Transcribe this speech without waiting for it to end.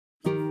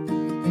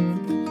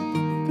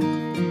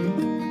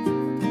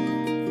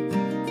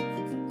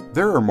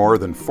There are more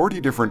than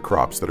 40 different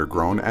crops that are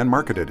grown and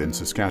marketed in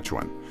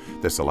Saskatchewan.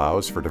 This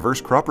allows for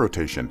diverse crop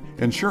rotation,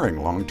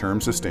 ensuring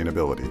long-term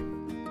sustainability.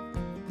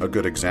 A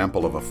good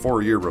example of a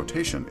 4-year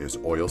rotation is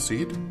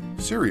oilseed,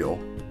 cereal,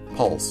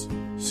 pulse,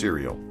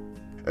 cereal.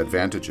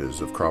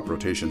 Advantages of crop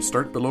rotation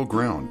start below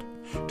ground.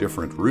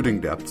 Different rooting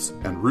depths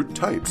and root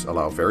types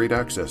allow varied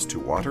access to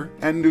water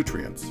and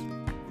nutrients.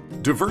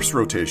 Diverse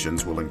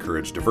rotations will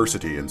encourage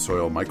diversity in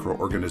soil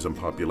microorganism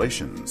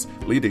populations,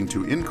 leading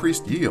to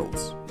increased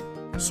yields.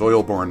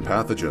 Soil-borne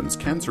pathogens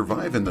can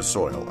survive in the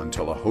soil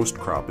until a host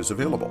crop is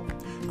available.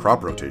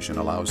 Crop rotation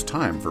allows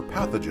time for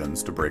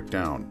pathogens to break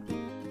down.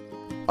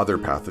 Other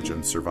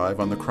pathogens survive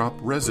on the crop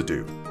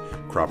residue.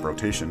 Crop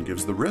rotation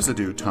gives the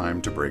residue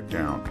time to break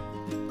down.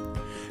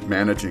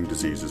 Managing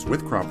diseases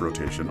with crop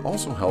rotation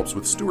also helps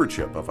with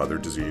stewardship of other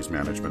disease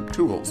management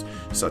tools,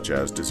 such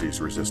as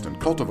disease-resistant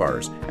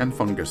cultivars and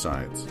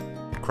fungicides.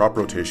 Crop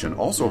rotation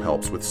also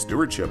helps with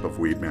stewardship of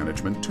weed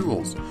management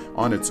tools.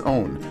 On its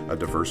own, a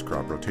diverse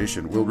crop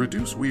rotation will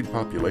reduce weed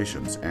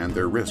populations and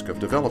their risk of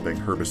developing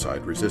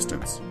herbicide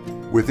resistance.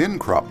 Within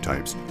crop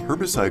types,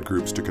 herbicide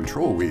groups to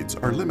control weeds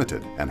are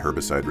limited, and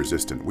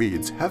herbicide-resistant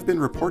weeds have been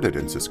reported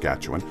in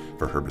Saskatchewan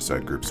for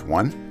herbicide groups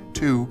 1,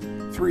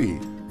 2, 3,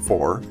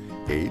 4,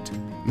 8,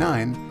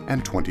 9,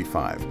 and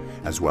 25,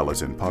 as well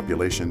as in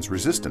populations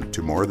resistant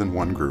to more than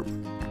one group.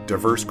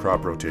 Diverse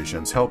crop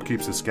rotations help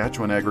keep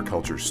Saskatchewan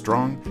agriculture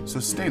strong,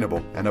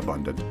 sustainable, and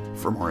abundant.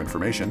 For more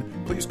information,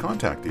 please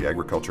contact the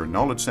Agriculture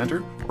Knowledge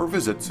Centre or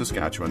visit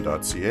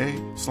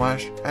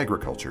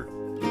saskatchewan.ca/agriculture.